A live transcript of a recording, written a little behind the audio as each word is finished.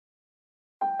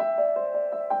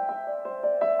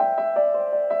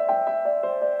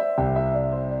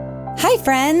Hi,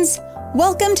 friends.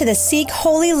 Welcome to the Seek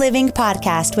Holy Living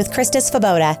podcast with Krista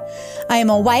Svoboda. I am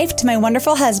a wife to my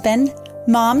wonderful husband,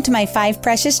 mom to my 5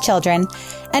 precious children,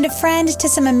 and a friend to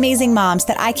some amazing moms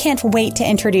that I can't wait to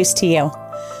introduce to you.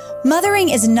 Mothering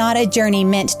is not a journey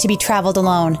meant to be traveled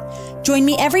alone. Join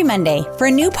me every Monday for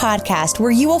a new podcast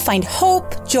where you will find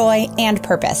hope, joy, and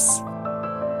purpose.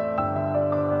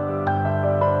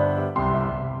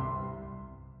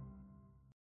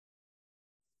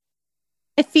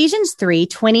 Ephesians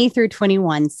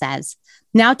 3:20-21 says,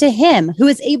 "Now to him who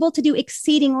is able to do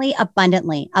exceedingly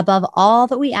abundantly above all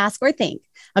that we ask or think,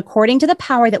 according to the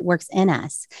power that works in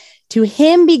us, to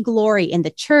him be glory in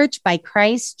the church by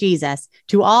Christ Jesus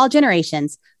to all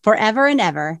generations, forever and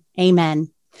ever. Amen."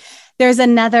 There's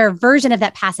another version of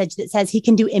that passage that says he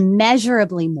can do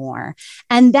immeasurably more.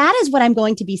 And that is what I'm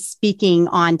going to be speaking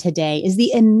on today, is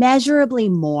the immeasurably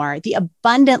more, the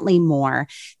abundantly more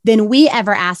than we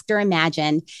ever asked or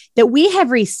imagined that we have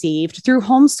received through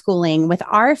homeschooling with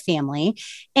our family.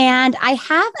 And I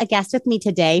have a guest with me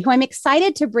today who I'm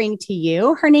excited to bring to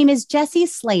you. Her name is Jessie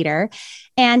Slater,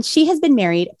 and she has been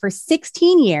married for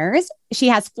 16 years. She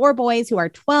has 4 boys who are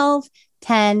 12,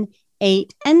 10,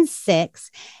 8, and 6,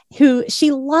 who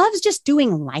she loves just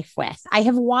doing life with. I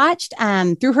have watched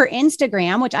through her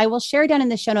Instagram, which I will share down in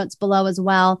the show notes below as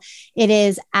well. It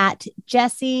is at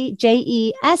Jessie,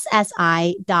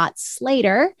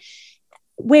 JESSI.Slater,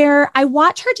 where I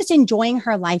watch her just enjoying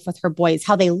her life with her boys,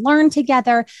 how they learn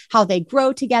together, how they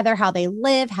grow together, how they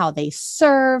live, how they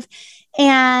serve.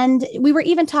 And we were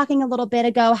even talking a little bit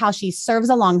ago how she serves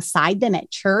alongside them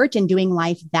at church and doing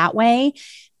life that way.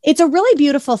 It's a really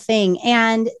beautiful thing.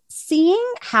 And seeing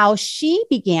how she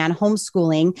began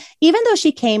homeschooling, even though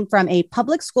she came from a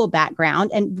public school background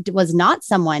and was not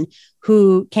someone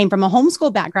who came from a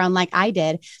homeschool background like I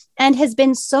did, and has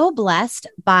been so blessed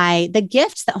by the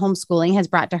gifts that homeschooling has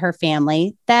brought to her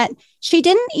family that she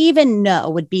didn't even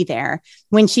know would be there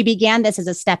when she began this as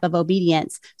a step of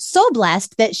obedience. So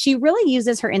blessed that she really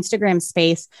uses her Instagram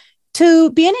space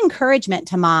to be an encouragement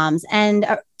to moms and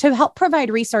to help provide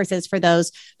resources for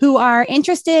those who are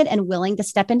interested and willing to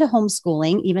step into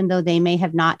homeschooling, even though they may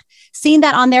have not seen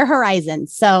that on their horizon.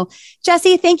 So,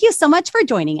 Jessie, thank you so much for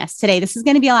joining us today. This is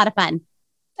going to be a lot of fun.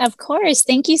 Of course.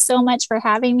 Thank you so much for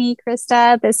having me,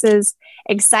 Krista. This is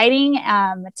exciting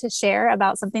to share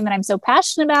about something that I'm so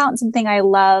passionate about and something I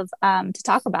love to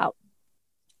talk about.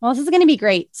 Well, this is going to be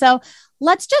great. So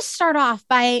let's just start off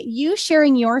by you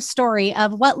sharing your story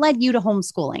of what led you to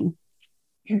homeschooling.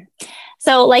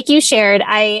 So like you shared,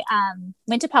 I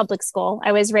went to public school.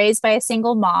 I was raised by a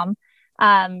single mom.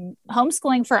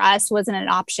 Homeschooling for us wasn't an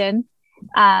option,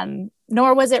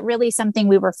 nor was it really something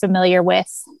we were familiar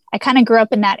with. I kind of grew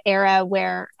up in that era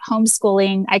where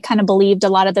homeschooling, I kind of believed a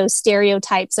lot of those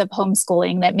stereotypes of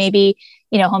homeschooling that maybe,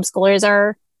 homeschoolers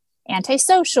are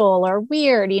antisocial or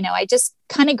weird. I just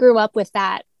kind of grew up with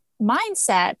that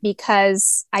mindset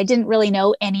because I didn't really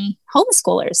know any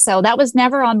homeschoolers. So that was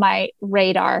never on my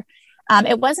radar.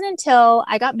 It wasn't until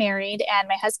I got married and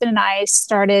my husband and I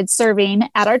started serving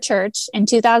at our church. In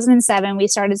 2007, we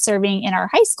started serving in our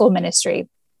high school ministry.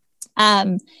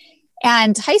 And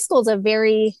high school is a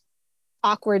very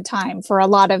awkward time for a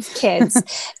lot of kids.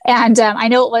 And I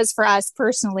know it was for us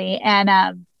personally.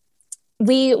 And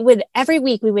every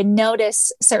week we would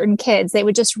notice certain kids, they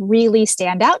would just really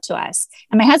stand out to us.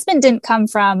 And my husband didn't come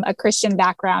from a Christian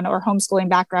background or homeschooling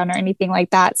background or anything like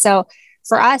that. So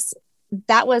for us,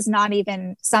 that was not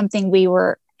even something we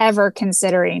were ever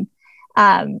considering.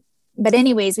 But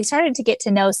anyways, we started to get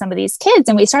to know some of these kids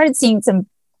and we started seeing some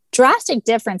drastic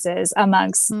differences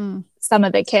amongst some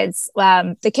of the kids.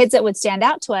 The kids that would stand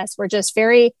out to us were just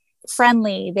very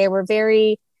friendly. They were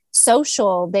very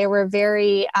social. They were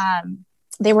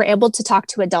they were able to talk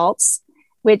to adults,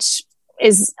 which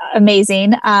is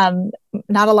amazing.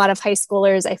 Not a lot of high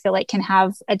schoolers, I feel like, can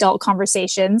have adult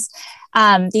conversations.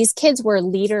 These kids were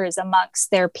leaders amongst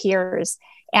their peers,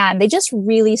 and they just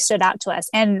really stood out to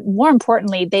us. And more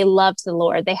importantly, they loved the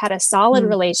Lord. They had a solid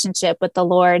relationship with the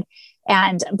Lord.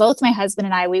 And both my husband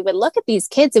and I, we would look at these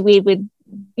kids and we would,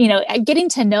 getting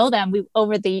to know them,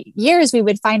 over the years, we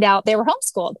would find out they were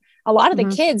homeschooled. A lot of the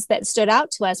kids that stood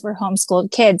out to us were homeschooled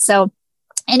kids. So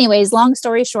anyways, long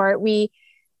story short, we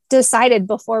decided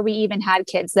before we even had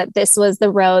kids that this was the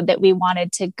road that we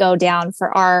wanted to go down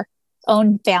for our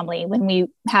own family when we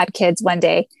had kids one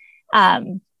day.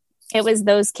 It was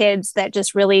those kids that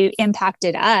just really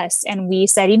impacted us. And we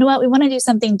said, you know what, we want to do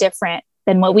something different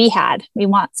than what we had. We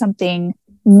want something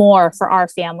more for our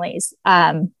families.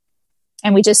 And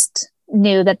we just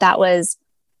knew that that was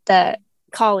the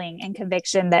calling and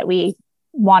conviction that we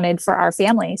wanted for our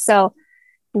family. So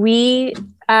we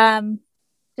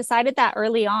decided that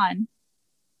early on.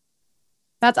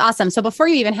 That's awesome. So before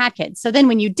you even had kids. So then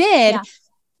when you did,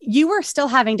 you were still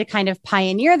having to kind of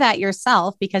pioneer that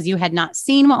yourself because you had not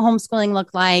seen what homeschooling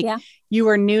looked like. Yeah. You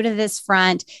were new to this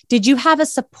front. Did you have a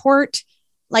support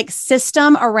like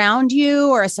system around you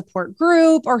or a support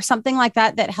group or something like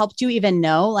that that helped you even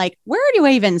know, like, where do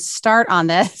I even start on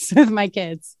this with my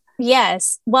kids?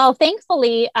 Yes. Well,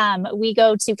 thankfully, we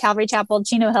go to Calvary Chapel,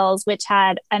 Chino Hills, which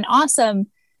had an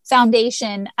awesome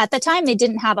foundation. At the time, they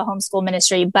didn't have a homeschool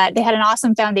ministry, but they had an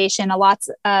awesome foundation, lots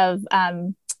of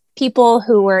people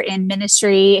who were in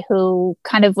ministry who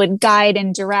kind of would guide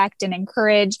and direct and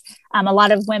encourage, a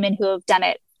lot of women who have done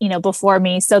it, before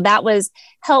me. So that was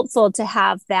helpful to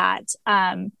have that.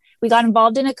 We got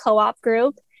involved in a co-op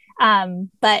group.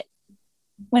 But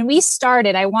when we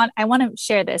started, I want to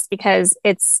share this because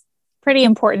it's pretty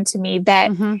important to me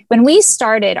that when we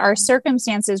started, our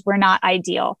circumstances were not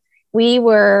ideal. We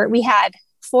had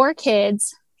 4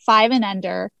 kids, 5 and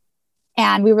under,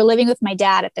 and we were living with my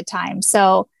dad at the time.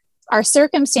 So our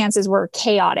circumstances were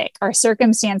chaotic. Our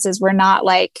circumstances were not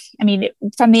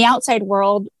from the outside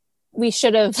world, we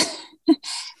should have,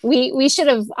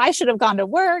 I should have gone to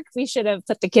work. We should have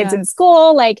put the kids in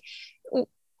school. Like,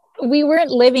 we weren't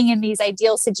living in these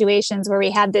ideal situations where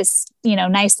we had this,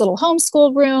 nice little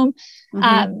homeschool room.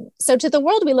 So to the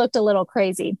world, we looked a little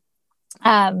crazy.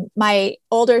 My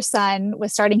older son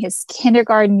was starting his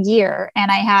kindergarten year, and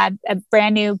I had a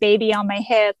brand new baby on my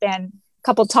hip and a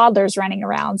couple toddlers running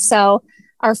around. So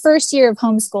our first year of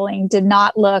homeschooling did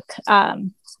not look,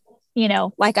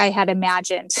 like I had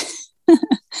imagined.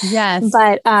 Yes.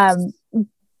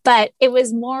 But it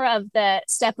was more of the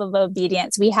step of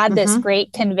obedience. We had this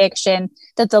great conviction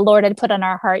that the Lord had put on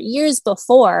our heart years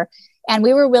before, and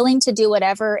we were willing to do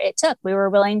whatever it took. We were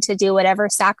willing to do whatever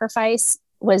sacrifice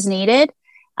was needed,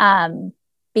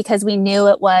 because we knew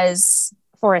it was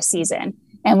for a season,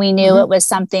 and we knew it was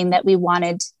something that we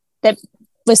wanted, that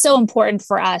was so important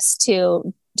for us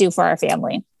to do for our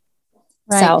family.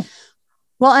 Right. So,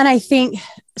 well, and I think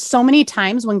so many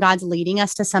times when God's leading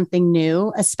us to something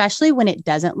new, especially when it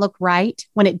doesn't look right,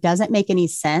 when it doesn't make any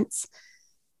sense,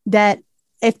 that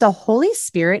if the Holy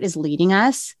Spirit is leading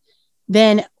us,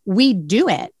 then we do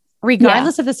it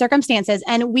regardless of the circumstances.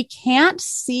 And we can't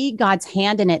see God's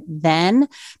hand in it then,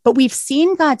 but we've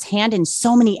seen God's hand in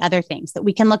so many other things that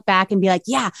we can look back and be like,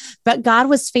 yeah, but God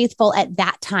was faithful at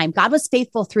that time. God was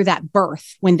faithful through that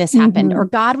birth when this happened, or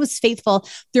God was faithful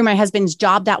through my husband's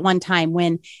job that one time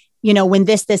when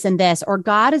this, and this, or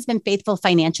God has been faithful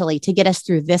financially to get us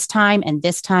through this time and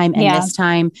this time and this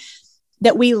time,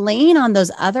 that we lean on those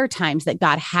other times that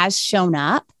God has shown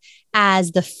up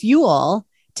as the fuel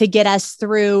to get us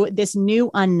through this new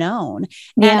unknown.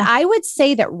 And I would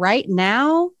say that right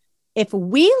now, if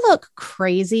we look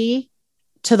crazy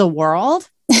to the world,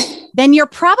 then you're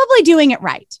probably doing it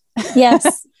right.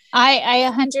 Yes,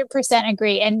 I 100%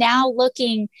 agree. And now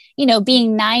looking,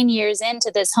 being 9 years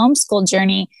into this homeschool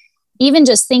journey, even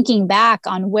just thinking back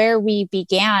on where we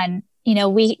began,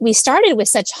 we started with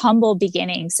such humble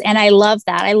beginnings. And I love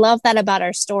that. I love that about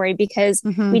our story, because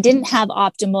we didn't have an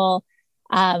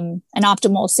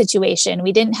optimal situation.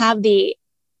 We didn't have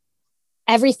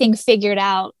everything figured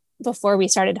out before we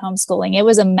started homeschooling. It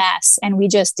was a mess, and we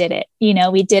just did it.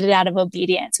 We did it out of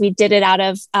obedience. We did it out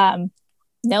of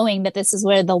knowing that this is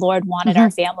where the Lord wanted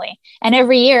our family. And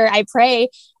every year I pray,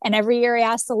 and every year I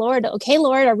ask the Lord, okay,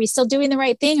 Lord, are we still doing the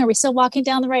right thing? Are we still walking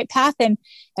down the right path? And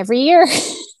every year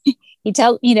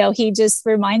he just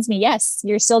reminds me, yes,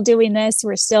 you're still doing this.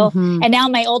 We're still, and now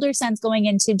my older son's going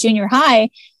into junior high.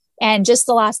 And just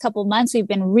the last couple of months, we've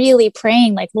been really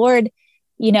praying, like, Lord,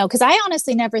 because I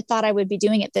honestly never thought I would be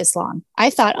doing it this long. I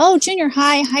thought, junior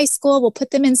high, high school, we'll put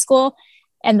them in school.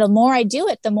 And the more I do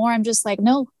it, the more I'm just like,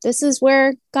 no, this is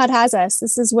where God has us.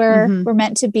 This is where we're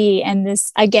meant to be. And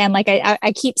this, again, like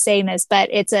I keep saying this, but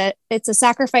it's a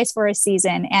sacrifice for a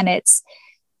season, and it's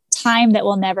time that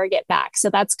we'll never get back. So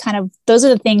that's those are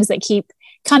the things that keep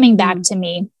coming back to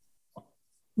me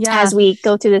as we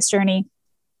go through this journey.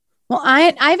 Well,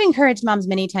 I've encouraged moms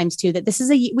many times too,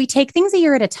 that we take things a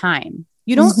year at a time.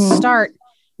 You don't start,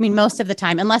 most of the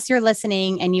time, unless you're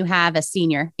listening and you have a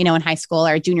senior, in high school,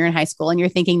 or a junior in high school, and you're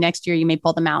thinking next year you may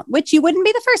pull them out, which you wouldn't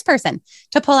be the first person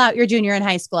to pull out your junior in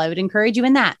high school. I would encourage you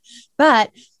in that.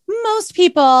 But most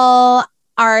people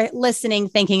are listening,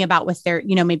 thinking about with their,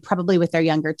 maybe probably with their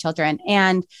younger children,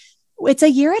 and it's a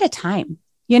year at a time.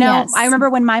 Yes. I remember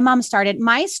when my mom started,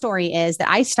 my story is that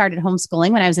I started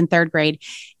homeschooling when I was in 3rd grade,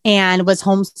 and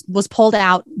was pulled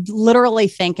out, literally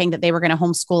thinking that they were going to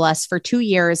homeschool us for 2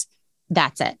 years.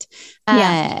 That's it.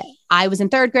 I was in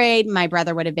third grade, my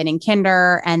brother would have been in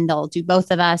kinder, and they'll do both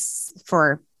of us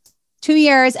for 2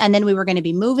 years. And then we were going to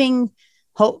be moving,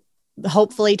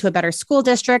 hopefully to a better school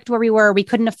district where we were. We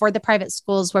couldn't afford the private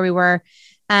schools where we were.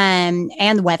 And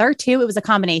the weather too. It was a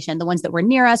combination. The ones that were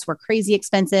near us were crazy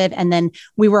expensive. And then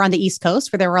we were on the East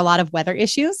Coast where there were a lot of weather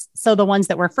issues. So the ones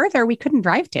that were further, we couldn't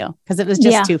drive to because it was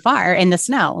just too far in the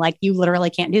snow. Like you literally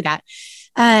can't do that.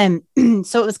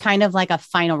 So it was kind of like a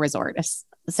final resort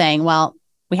saying, well,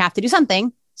 we have to do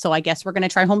something. So I guess we're going to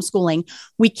try homeschooling.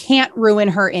 We can't ruin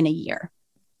her in a year.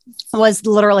 Was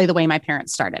literally the way my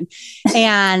parents started.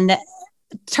 And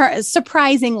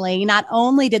surprisingly, not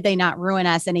only did they not ruin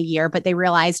us in a year, but they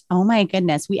realized, oh my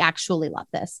goodness, we actually love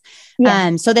this.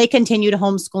 So they continued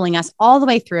homeschooling us all the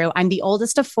way through. I'm the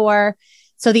oldest of 4.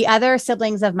 So the other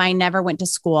siblings of mine never went to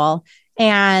school,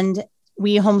 and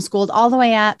we homeschooled all the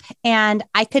way up. And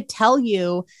I could tell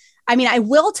you, I mean, I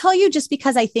will tell you just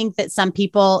because I think that some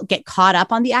people get caught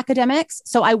up on the academics.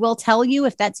 So I will tell you,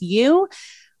 if that's you,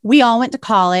 we all went to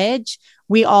college.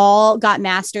 We all got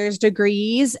master's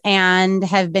degrees and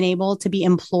have been able to be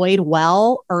employed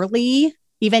well early,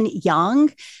 even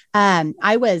young.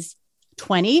 I was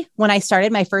 20 when I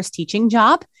started my first teaching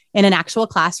job in an actual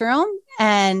classroom.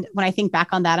 And when I think back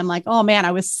on that, I'm like, oh man,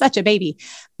 I was such a baby,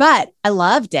 but I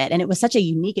loved it. And it was such a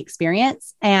unique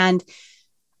experience. And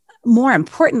more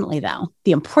importantly, though,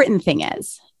 the important thing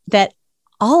is that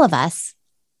all of us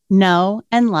know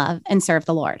and love and serve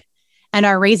the Lord, and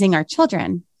are raising our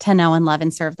children to know and love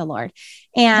and serve the Lord.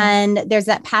 And there's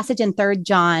that passage in 3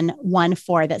 John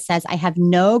 1:4 that says, I have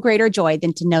no greater joy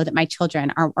than to know that my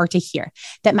children are, or to hear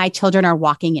that my children are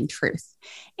walking in truth.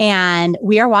 And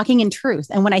we are walking in truth.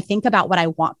 And when I think about what I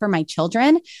want for my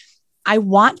children, I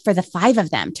want for the 5 of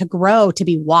them to grow to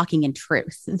be walking in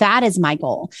truth. That is my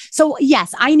goal. So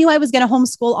yes, I knew I was going to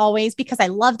homeschool always because I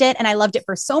loved it. And I loved it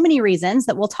for so many reasons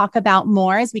that we'll talk about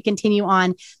more as we continue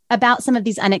on about some of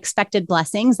these unexpected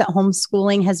blessings that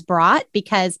homeschooling has brought,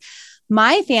 because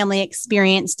my family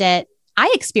experienced it.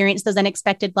 I experienced those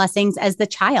unexpected blessings as the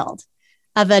child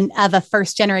of a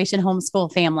first generation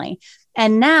homeschool family.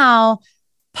 And now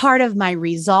part of my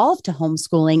resolve to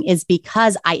homeschooling is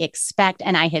because I expect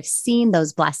and I have seen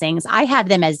those blessings. I have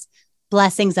them as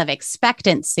blessings of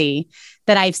expectancy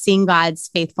that I've seen God's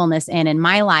faithfulness in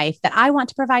my life that I want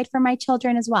to provide for my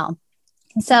children as well.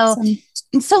 So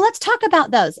let's talk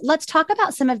about those. Let's talk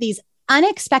about some of these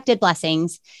unexpected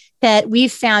blessings that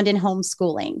we've found in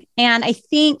homeschooling. And I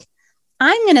think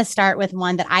I'm going to start with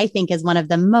one that I think is one of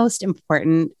the most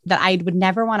important that I would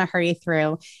never want to hurry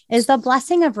through, is the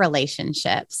blessing of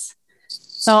relationships.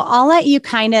 So I'll let you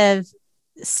kind of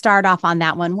start off on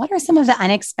that one. What are some of the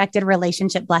unexpected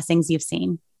relationship blessings you've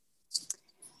seen?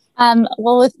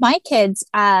 Well, with my kids,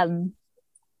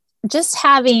 just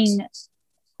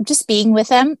being with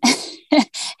them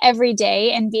every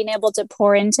day and being able to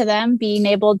pour into them, being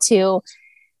able to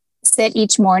sit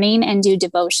each morning and do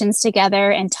devotions together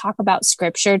and talk about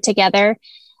scripture together.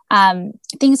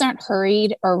 Things aren't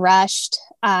hurried or rushed.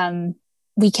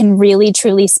 We can really,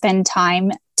 truly spend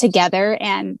time together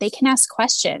and they can ask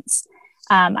questions.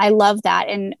 I love that.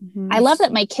 And I love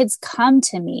that my kids come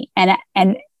to me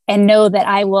and know that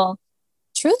I will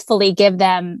truthfully give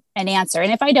them an answer.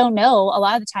 And if I don't know, a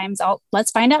lot of the times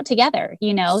let's find out together,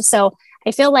 So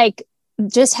I feel like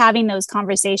just having those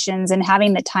conversations and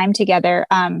having the time together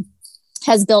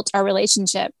has built our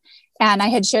relationship. And I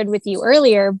had shared with you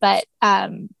earlier, but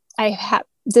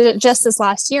just this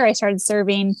last year, I started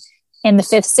serving in the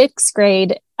 5th, 6th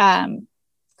grade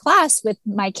class with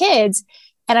my kids.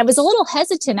 And I was a little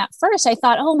hesitant at first. I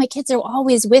thought, oh, my kids are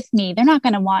always with me. They're not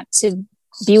going to want to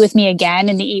be with me again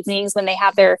in the evenings when they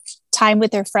have their time with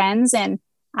their friends. And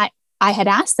I had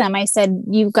asked them, I said,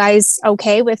 you guys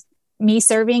okay with me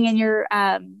serving in your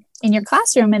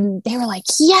classroom? And they were like,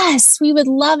 yes, we would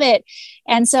love it.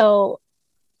 And so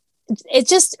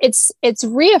it's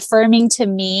reaffirming to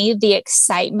me the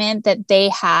excitement that they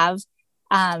have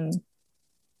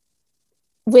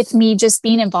with me just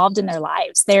being involved in their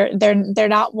lives. They're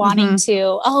not wanting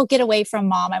to, get away from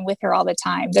mom. I'm with her all the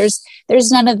time. There's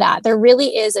none of that. There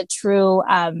really is a true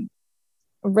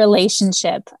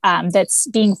relationship that's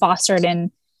being fostered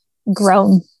and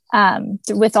grown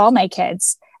with all my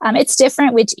kids. It's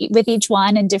different with each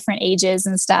one and different ages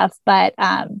and stuff. But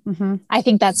I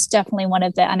think that's definitely one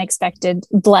of the unexpected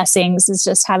blessings, is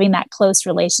just having that close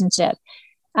relationship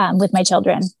with my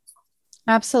children.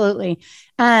 Absolutely.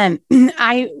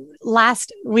 I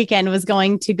last weekend was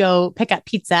going to go pick up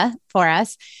pizza for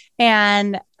us,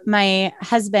 and my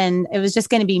husband, it was just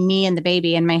going to be me and the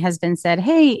baby. And my husband said,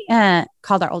 hey,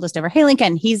 called our oldest over. Hey,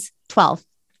 Lincoln, he's 12.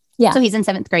 Yeah. So he's in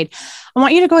 7th grade. I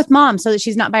want you to go with mom so that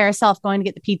she's not by herself going to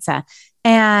get the pizza.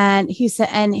 And he said,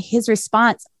 and his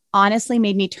response honestly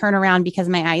made me turn around because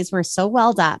my eyes were so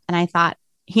welled up. And I thought,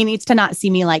 he needs to not see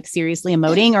me like seriously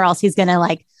emoting, or else he's going to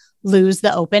like lose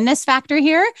the openness factor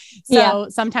here. So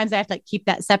sometimes I have to like keep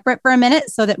that separate for a minute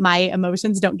so that my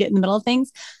emotions don't get in the middle of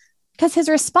things. Because his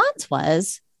response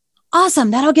was,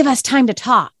 awesome, that'll give us time to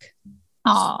talk.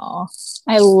 Oh,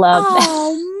 I love that.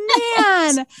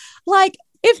 Oh man. Like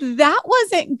if that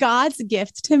wasn't God's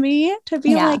gift to me, to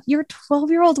be like, your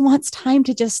 12-year-old wants time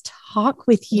to just talk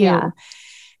with you. Yeah.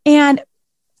 And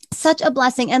such a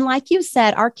blessing. And like you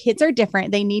said, our kids are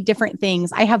different. They need different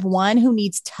things. I have one who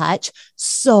needs touch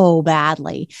so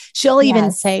badly. She'll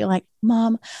even say like,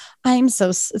 Mom, this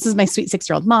is my sweet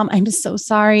 6-year-old. Mom, I'm just so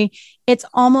sorry. It's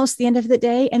almost the end of the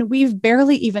day and we've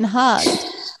barely even hugged.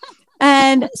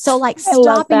 And so like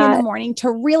stopping in the morning to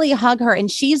really hug her.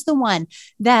 And she's the one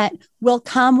that will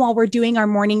come while we're doing our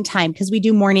morning time, because we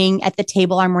do morning at the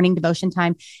table, our morning devotion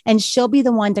time. And she'll be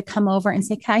the one to come over and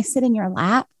say, can I sit in your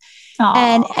lap?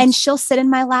 And she'll sit in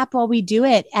my lap while we do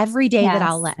it every day that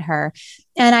I'll let her.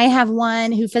 And I have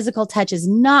one who physical touch is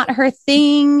not her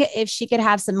thing. If she could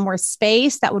have some more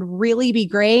space, that would really be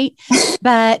great.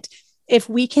 But if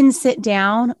we can sit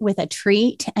down with a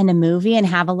treat and a movie and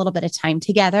have a little bit of time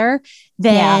together,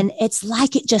 then it's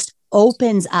like it just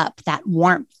opens up that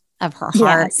warmth of her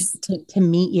heart to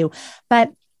meet you.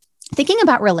 But thinking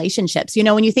about relationships, you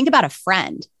know, when you think about a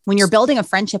friend, when you're building a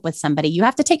friendship with somebody, you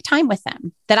have to take time with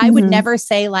them. That I would never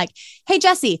say like, hey,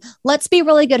 Jesse, let's be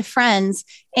really good friends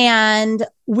and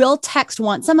we'll text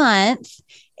once a month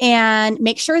and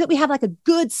make sure that we have like a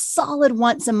good solid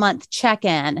once a month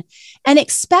check-in and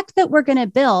expect that we're going to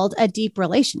build a deep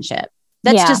relationship.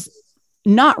 That's just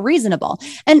not reasonable.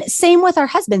 And same with our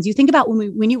husbands. You think about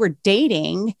when you were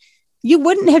dating, you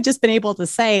wouldn't have just been able to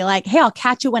say like, hey, I'll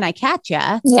catch you when I catch you.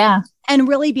 Yeah. And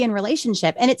really be in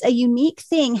relationship. And it's a unique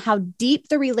thing how deep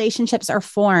the relationships are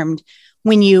formed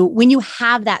when you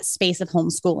have that space of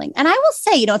homeschooling. And I will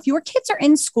say, you know, if your kids are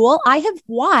in school, I have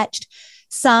watched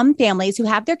some families who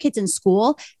have their kids in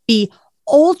school be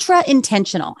ultra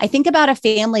intentional. I think about a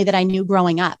family that I knew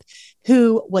growing up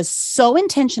who was so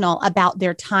intentional about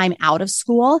their time out of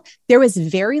school. There was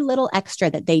very little extra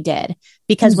that they did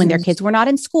because when their kids were not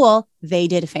in school, they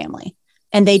did family.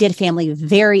 And they did family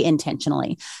very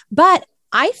intentionally. But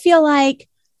I feel like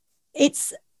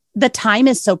the time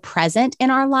is so present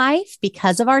in our life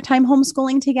because of our time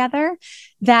homeschooling together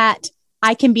that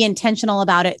I can be intentional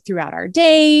about it throughout our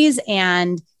days.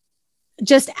 And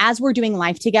just as we're doing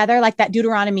life together, like that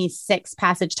Deuteronomy 6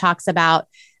 passage talks about,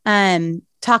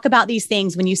 talk about these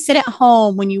things when you sit at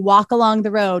home, when you walk along the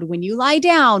road, when you lie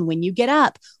down, when you get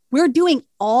up. We're doing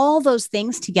all those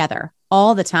things together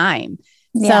all the time.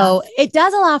 So it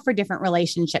does allow for different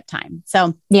relationship time.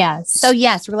 So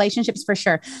yes, relationships for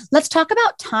sure. Let's talk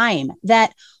about time.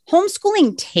 That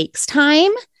homeschooling takes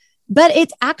time, but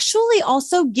it actually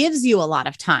also gives you a lot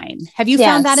of time. Have you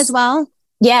found that as well?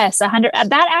 Yes, 100.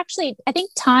 That actually, I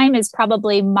think time is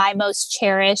probably my most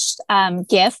cherished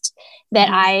gift that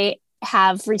I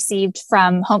have received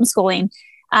from homeschooling.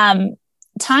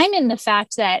 Time in the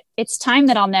fact that it's time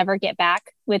that I'll never get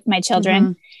back with my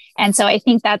children. And so I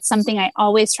think that's something I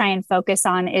always try and focus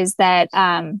on is that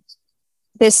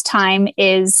this time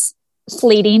is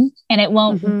fleeting and it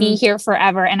won't be here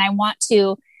forever. And I want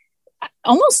to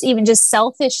almost even just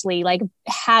selfishly like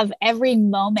have every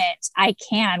moment I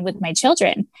can with my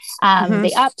children,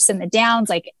 the ups and the downs,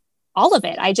 like all of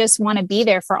it. I just want to be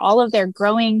there for all of their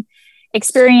growing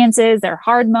experiences, their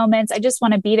hard moments. I just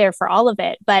want to be there for all of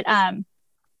it. But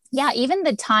even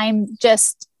the time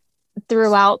just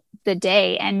throughout the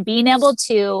day and being able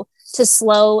to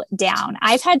slow down.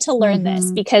 I've had to learn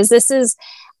this because this is,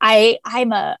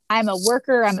 I'm a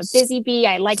worker. I'm a busy bee.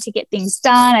 I like to get things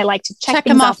done. I like to check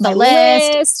things them off the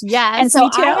list. Yes. And so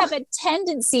I have a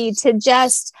tendency to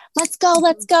just, let's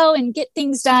go and get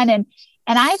things done. And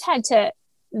I've had to,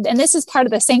 and this is part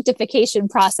of the sanctification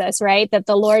process, right? That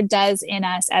the Lord does in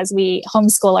us as we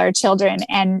homeschool our children.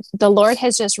 And the Lord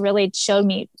has just really showed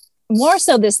me more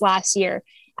so this last year,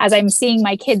 as I'm seeing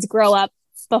my kids grow up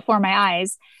before my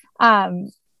eyes,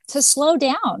 to slow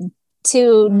down,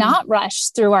 to not rush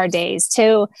through our days,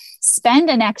 to spend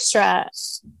an extra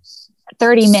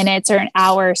 30 minutes or an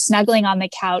hour snuggling on the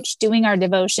couch, doing our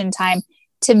devotion time.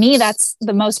 To me, that's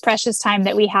the most precious time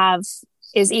that we have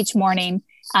is each morning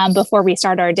before we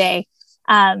start our day.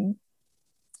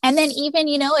 And then even,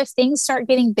 if things start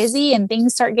getting busy and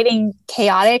things start getting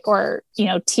chaotic or,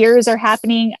 tears are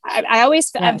happening, I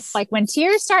always like when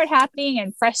tears start happening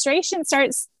and frustration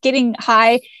starts getting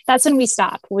high, that's when we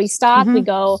stop. We stop, we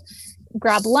go,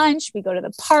 grab lunch, we go to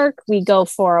the park, we go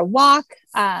for a walk.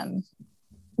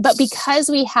 But because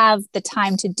we have the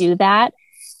time to do that,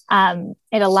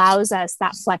 it allows us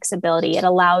that flexibility. It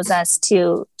allows us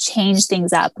to change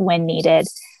things up when needed.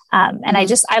 And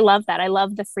I love that. I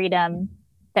love the freedom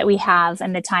that we have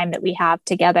and the time that we have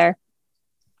together.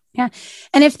 Yeah.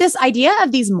 And if this idea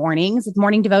of these mornings,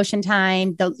 morning devotion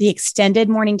time, the extended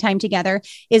morning time together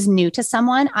is new to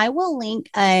someone, I will link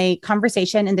a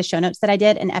conversation in the show notes that I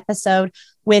did, an episode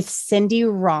with Cindy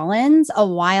Rollins a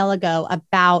while ago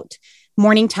about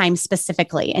morning time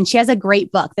specifically. And she has a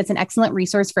great book that's an excellent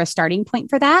resource for a starting point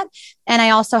for that. And I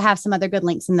also have some other good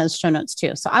links in those show notes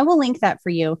too. So I will link that for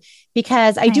you,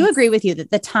 because I do agree with you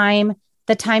that the time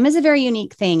is a very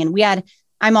unique thing. And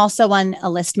I'm also a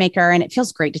list maker, and it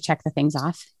feels great to check the things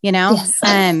off, Yes.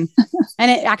 And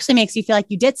it actually makes you feel like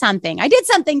you did something. I did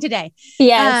something today.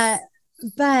 Yes.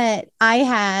 But I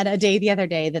had a day the other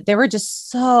day that there were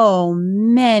just so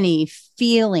many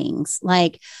feelings.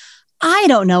 Like, I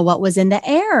don't know what was in the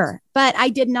air, but I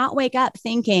did not wake up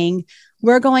thinking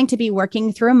we're going to be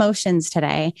working through emotions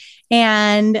today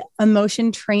and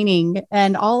emotion training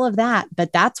and all of that.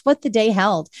 But that's what the day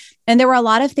held. And there were a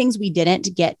lot of things we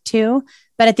didn't get to.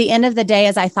 But at the end of the day,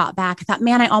 as I thought back, I thought,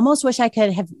 man, I almost wish I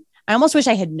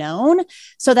had known,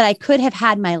 so that I could have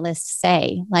had my list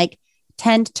say, like,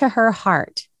 tend to her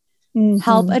heart,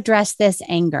 help address this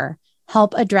anger,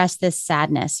 help address this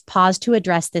sadness, pause to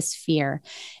address this fear.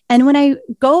 And when I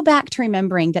go back to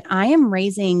remembering that I am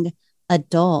raising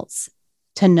adults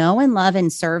to know and love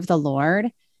and serve the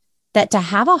Lord, that to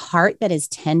have a heart that is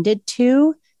tended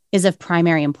to is of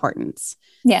primary importance.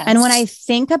 Yes. And when I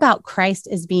think about Christ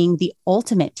as being the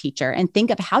ultimate teacher, and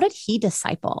think of how did he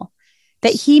disciple,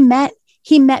 that he met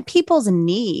people's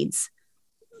needs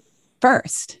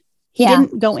first. He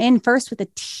didn't go in first with the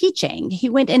teaching. He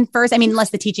went in first. I mean,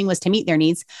 unless the teaching was to meet their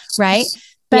needs, right?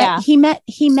 But he met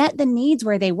the needs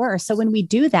where they were. So when we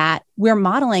do that, we're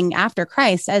modeling after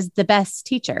Christ as the best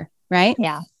teacher, right?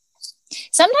 Yeah.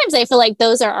 Sometimes I feel like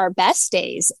those are our best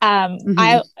days.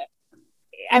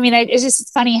 It's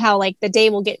just funny how like the day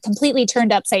will get completely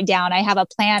turned upside down. I have a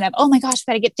plan of, oh my gosh,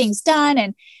 got to get things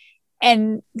done.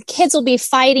 And kids will be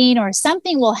fighting or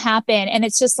something will happen. And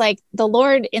it's just like the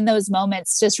Lord in those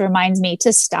moments just reminds me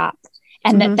to stop.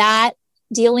 And that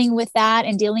dealing with that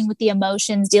and dealing with the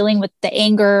emotions, dealing with the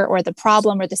anger or the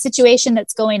problem or the situation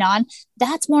that's going on,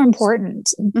 that's more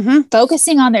important.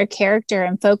 Focusing on their character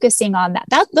and focusing on that.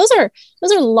 Those are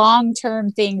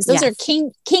long-term things. Those are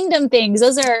kingdom things.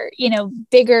 Those are,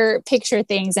 bigger picture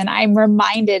things. And I'm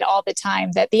reminded all the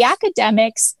time that the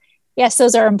academics, yes,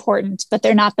 those are important, but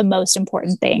they're not the most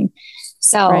important thing.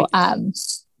 So,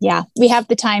 we have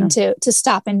the time to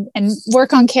stop and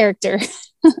work on character.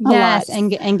 Yes.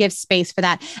 And give space for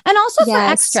that. And also for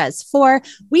extras,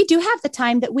 we do have the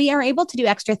time that we are able to do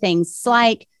extra things.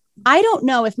 Like, I don't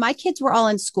know if my kids were all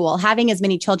in school, having as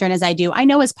many children as I do, I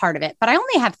know is part of it, but I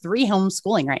only have 3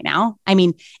 homeschooling right now. I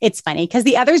mean, it's funny because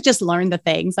the others just learn the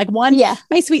things. Like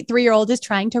my sweet 3-year-old is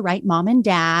trying to write mom and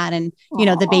dad, and,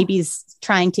 the baby's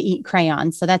trying to eat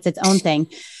crayons. So that's its own thing.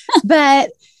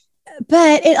 But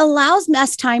it allows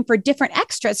us time for different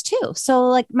extras too. So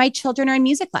like my children are in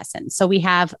music lessons. So we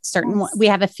have we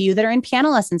have a few that are in piano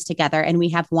lessons together, and we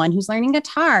have one who's learning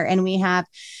guitar, and we have,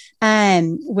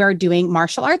 we're doing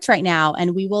martial arts right now,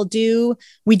 and we do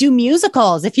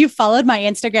musicals. If you've followed my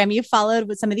Instagram, you've followed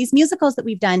with some of these musicals that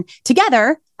we've done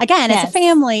together, again, as a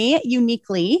family,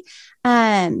 uniquely.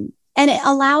 And it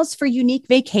allows for unique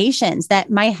vacations. That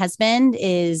my husband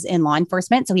is in law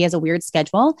enforcement, so he has a weird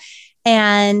schedule.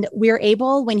 And we're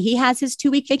able, when he has his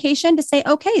 2-week vacation, to say,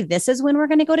 okay, this is when we're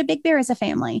going to go to Big Bear as a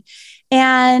family.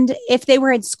 And if they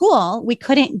were in school, we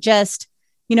couldn't just,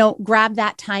 grab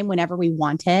that time whenever we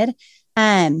wanted.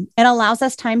 It allows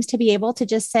us times to be able to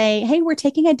just say, hey, we're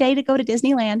taking a day to go to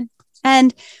Disneyland.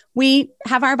 And we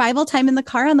have our Bible time in the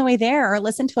car on the way there, or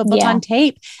listen to a book on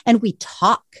tape, and we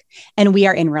talk, and we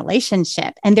are in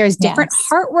relationship. And there's different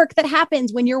heart work that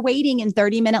happens when you're waiting in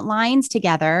 30-minute lines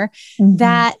together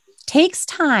that takes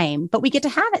time, but we get to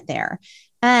have it there.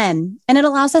 And it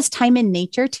allows us time in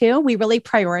nature too. We really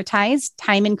prioritize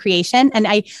time in creation. And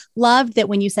I loved that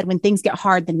when you said, when things get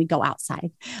hard, then we go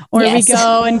outside, or we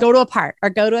go to a park or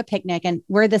go to a picnic, and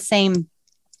we're the same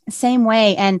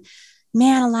way. And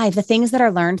man alive, the things that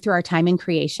are learned through our time in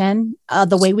creation,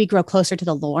 the way we grow closer to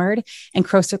the Lord and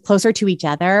closer to each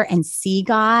other and see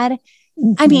God.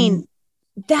 I mean,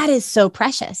 that is so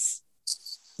precious.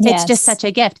 It's just such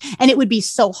a gift. And it would be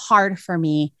so hard for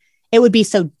me. It would be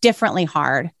so differently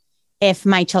hard if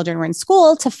my children were in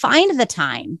school to find the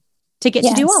time to get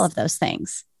to do all of those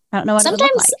things. I don't know what sometimes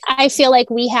it would look like. I feel like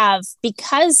we have,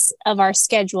 because of our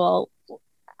schedule,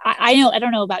 I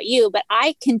don't know about you, but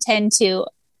I can tend to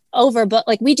overbook.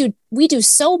 Like we do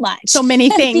so much, so many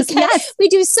things. Yes. We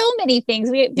do so many things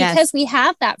because we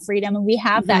have that freedom and we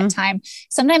have that time.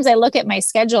 Sometimes I look at my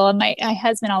schedule and my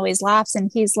husband always laughs and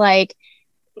he's like,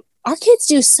 our kids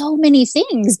do so many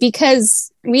things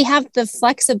because we have the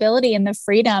flexibility and the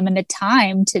freedom and the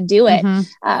time to do it.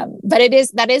 But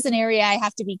that is an area I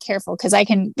have to be careful because I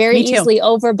can very easily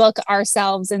overbook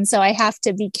ourselves. And so I have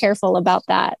to be careful about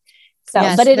that. So,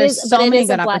 yes, but it is so many it is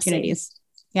good a opportunities.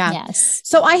 Yeah. Yes.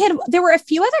 So there were a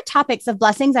few other topics of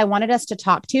blessings I wanted us to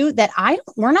talk to that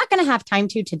we're not going to have time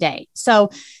to today. So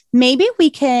maybe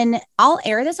I'll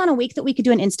air this on a week that we could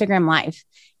do an Instagram live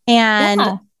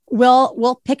and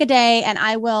we'll pick a day and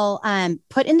I will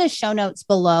put in the show notes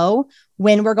below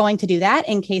when we're going to do that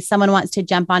in case someone wants to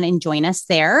jump on and join us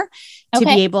there to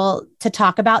be able to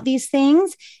talk about these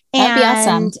things. That'd be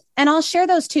awesome. And I'll share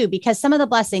those too, because some of the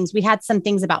blessings, we had some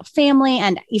things about family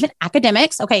and even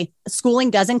academics. Okay. Schooling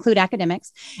does include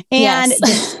academics and the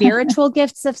spiritual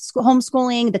gifts of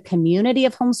homeschooling, the community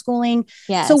of homeschooling.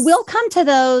 Yes. So we'll come to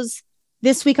those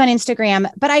this week on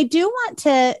Instagram, but I do want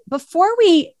to, before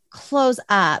we close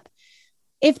up,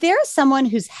 if there's someone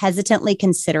who's hesitantly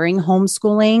considering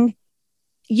homeschooling,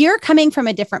 you're coming from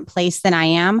a different place than I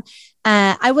am.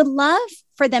 I would love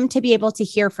for them to be able to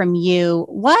hear from you.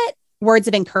 What words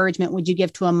of encouragement would you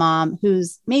give to a mom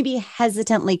who's maybe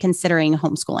hesitantly considering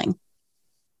homeschooling?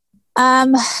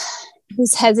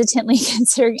 Who's hesitantly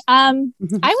considering?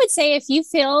 I would say if you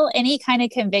feel any kind of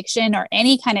conviction or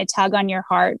any kind of tug on your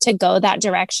heart to go that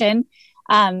direction,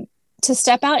 to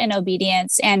step out in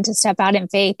obedience and to step out in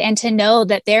faith and to know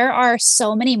that there are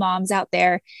so many moms out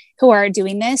there who are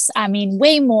doing this. I mean,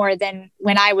 way more than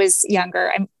when I was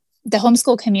younger. The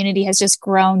homeschool community has just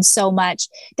grown so much.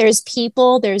 There's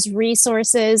people, there's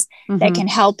resources that can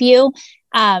help you.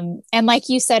 And like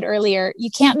you said earlier, you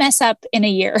can't mess up in a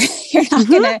year. You're not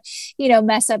going to,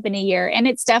 mess up in a year. And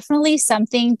it's definitely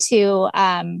something to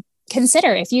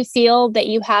consider if you feel that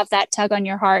you have that tug on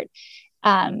your heart.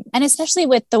 And especially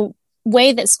with the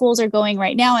way that schools are going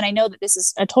right now. And I know that this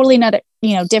is a totally another,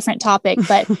 different topic,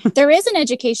 but there is an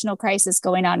educational crisis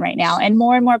going on right now. And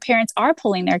more parents are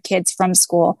pulling their kids from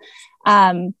school.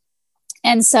 And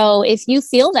so if you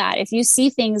feel that, if you see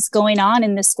things going on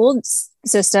in the school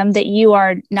system that you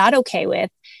are not okay with,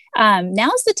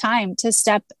 now's the time to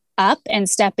step up and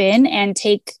step in and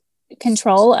take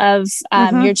control of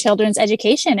your children's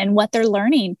education and what they're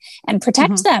learning and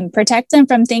protect them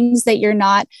from things that you're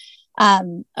not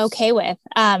okay with.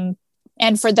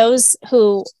 And for those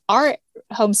who are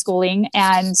homeschooling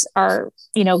and are,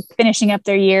 finishing up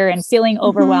their year and feeling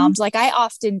overwhelmed, like I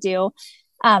often do,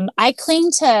 I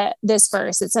cling to this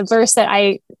verse. It's a verse that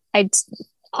I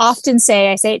often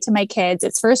say, I say it to my kids.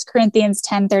 It's 1 Corinthians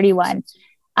 10:31.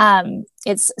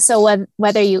 It's so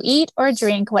whether you eat or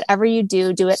drink, whatever you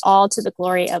do, do it all to the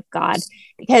glory of God,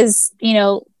 because,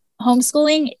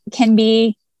 homeschooling can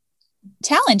be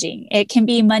challenging. It can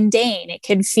be mundane. It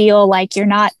can feel like you're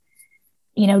not,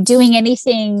 doing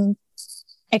anything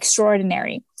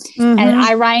extraordinary. And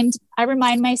I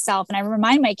remind myself and I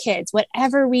remind my kids,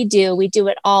 whatever we do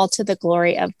it all to the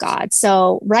glory of God.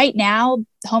 So right now,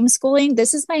 homeschooling,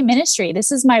 this is my ministry.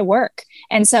 This is my work.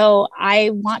 And so I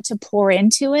want to pour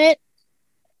into it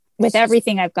with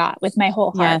everything I've got, with my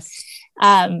whole heart.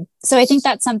 Yes. So I think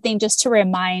that's something just to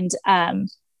remind, and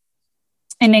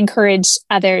encourage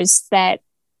others that,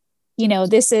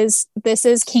 this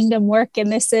is kingdom work,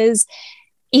 and this is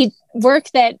work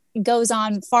that goes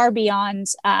on far beyond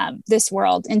this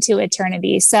world into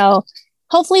eternity. So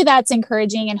hopefully that's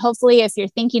encouraging. And hopefully if you're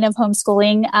thinking of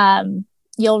homeschooling,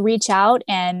 you'll reach out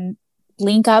and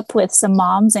link up with some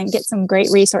moms and get some great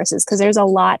resources, because there's a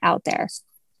lot out there.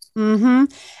 And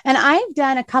I've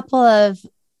done a couple of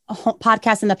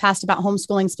podcasts in the past about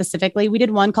homeschooling specifically. We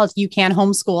did one called You Can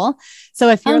Homeschool. So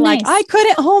if you're like, I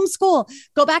couldn't homeschool,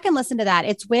 go back and listen to that.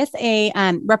 It's with a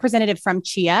representative from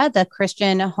CHIA, the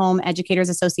Christian Home Educators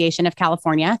Association of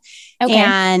California.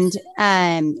 And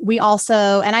we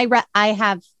also, and I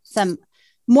have some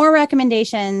more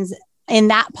recommendations in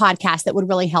that podcast that would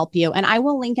really help you. And I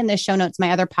will link in the show notes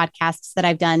my other podcasts that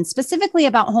I've done specifically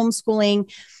about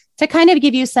homeschooling to kind of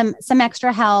give you some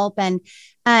extra help and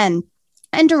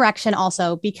direction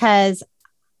also, because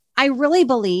I really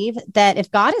believe that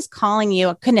if God is calling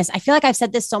you, goodness, I feel like I've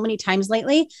said this so many times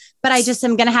lately, but I just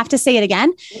am going to have to say it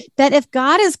again, that if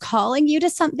God is calling you to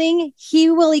something, he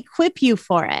will equip you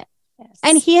for it. Yes.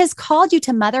 And he has called you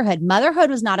to motherhood. Motherhood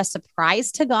was not a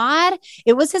surprise to God.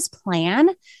 It was his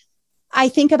plan. I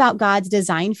think about God's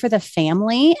design for the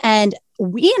family, and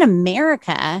we in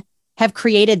America have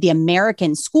created the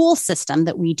American school system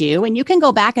that we do. And you can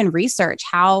go back and research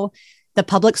how the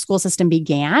public school system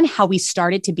began, how we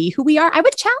started to be who we are. I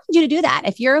would challenge you to do that.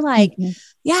 If you're like,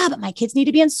 yeah, but my kids need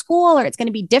to be in school or it's going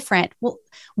to be different. Well,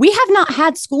 we have not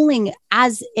had schooling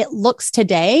as it looks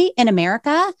today in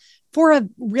America for a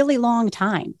really long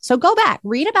time. So go back,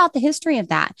 read about the history of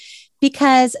that,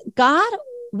 because God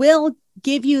will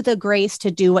give you the grace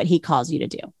to do what he calls you to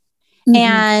do.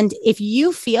 And if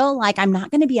you feel like I'm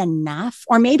not going to be enough,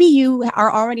 or maybe you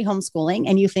are already homeschooling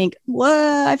and you think,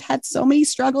 whoa, I've had so many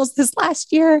struggles this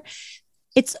last year.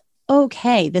 It's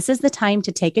okay. This is the time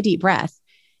to take a deep breath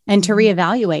and to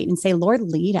reevaluate and say, Lord,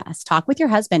 lead us. Talk with your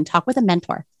husband, talk with a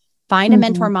mentor, find a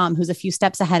mentor mom who's a few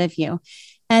steps ahead of you.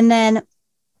 And then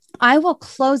I will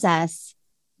close us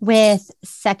with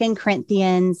 2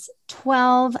 Corinthians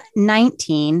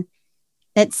 12:19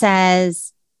 that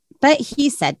says, but he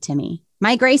said to me,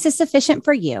 my grace is sufficient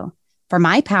for you, for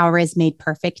my power is made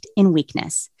perfect in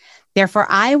weakness. Therefore,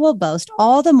 I will boast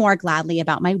all the more gladly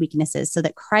about my weaknesses so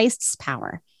that Christ's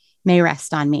power may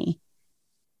rest on me.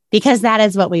 Because that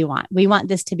is what we want. We want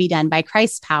this to be done by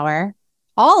Christ's power.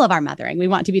 All of our mothering, we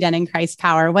want to be done in Christ's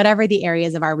power, whatever the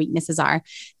areas of our weaknesses are,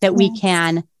 that we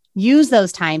can use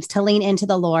those times to lean into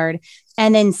the Lord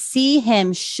and then see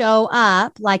him show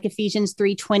up like Ephesians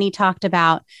 3:20 talked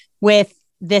about, with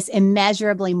this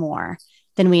immeasurably more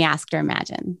than we asked or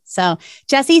imagined. So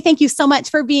Jesse, thank you so much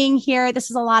for being here.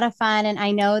 This is a lot of fun. And I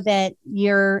know that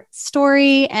your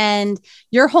story and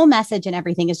your whole message and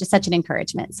everything is just such an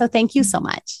encouragement. So thank you so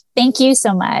much. Thank you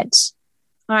so much.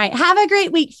 All right. Have a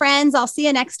great week, friends. I'll see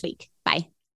you next week. Bye.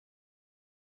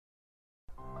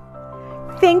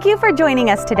 Thank you for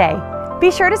joining us today. Be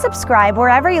sure to subscribe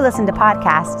wherever you listen to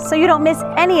podcasts so you don't miss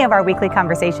any of our weekly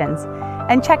conversations.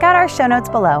 And check out our show notes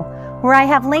below, where I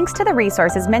have links to the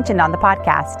resources mentioned on the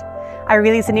podcast. I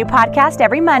release a new podcast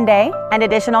every Monday and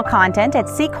additional content at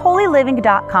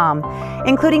seekholyliving.com,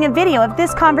 including a video of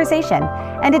this conversation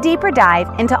and a deeper dive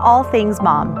into all things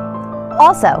mom.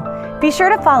 Also, be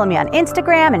sure to follow me on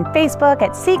Instagram and Facebook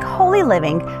at Seek Holy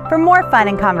Living for more fun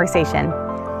and conversation.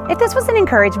 If this was an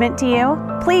encouragement to you,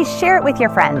 please share it with your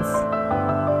friends.